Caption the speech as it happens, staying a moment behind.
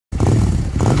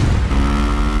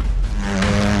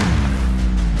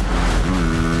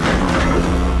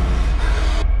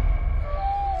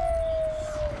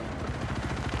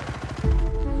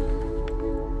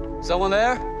Someone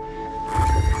there? I'm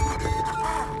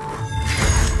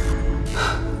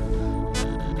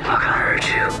not gonna hurt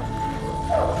you.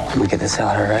 I'm gonna get this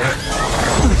out, all right?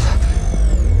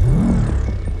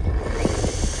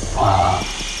 Wow.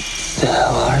 Who the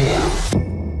hell are you?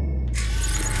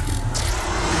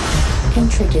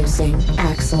 Introducing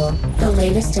Axle, the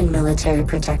latest in military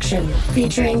protection,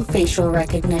 featuring facial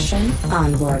recognition,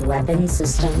 onboard weapon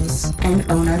systems,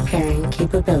 and owner pairing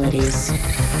capabilities.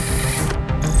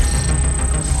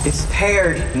 It's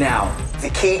paired now. The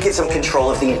key gives them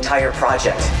control of the entire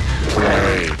project.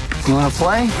 Hey, you wanna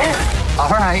play? All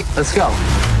right, let's go.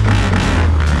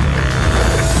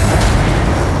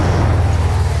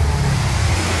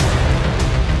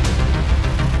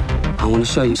 I wanna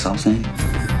show you something.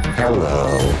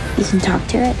 Hello. You can talk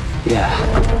to it?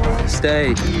 Yeah.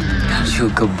 Stay. God, you a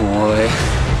good boy.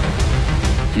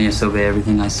 You just obey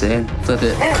everything I say. Flip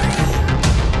it.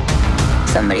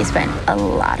 Somebody spent a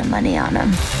lot of money on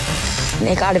him.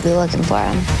 They gotta be looking for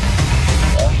him.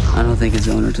 I don't think his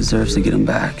owner deserves to get him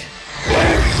back.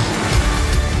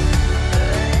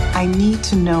 I need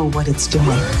to know what it's doing.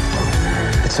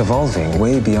 It's evolving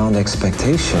way beyond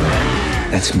expectation.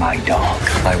 That's my dog.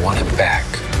 I want it back.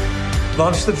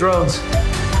 Launch the drones.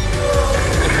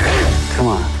 Come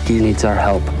on, he needs our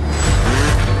help.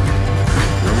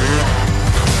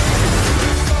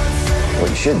 What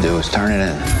you should do is turn it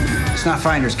in. It's not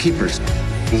finders keepers.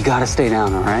 You gotta stay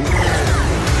down, all right?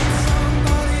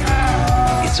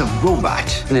 It's a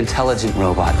robot. An intelligent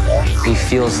robot. He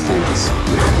feels things.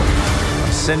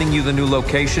 I'm sending you the new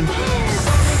location.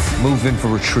 Move in for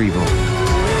retrieval.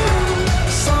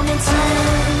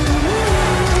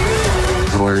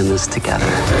 We're in this together.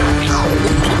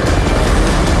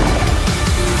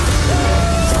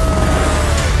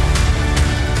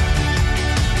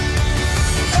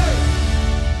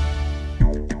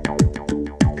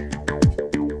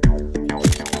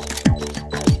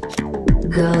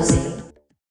 GOAZY.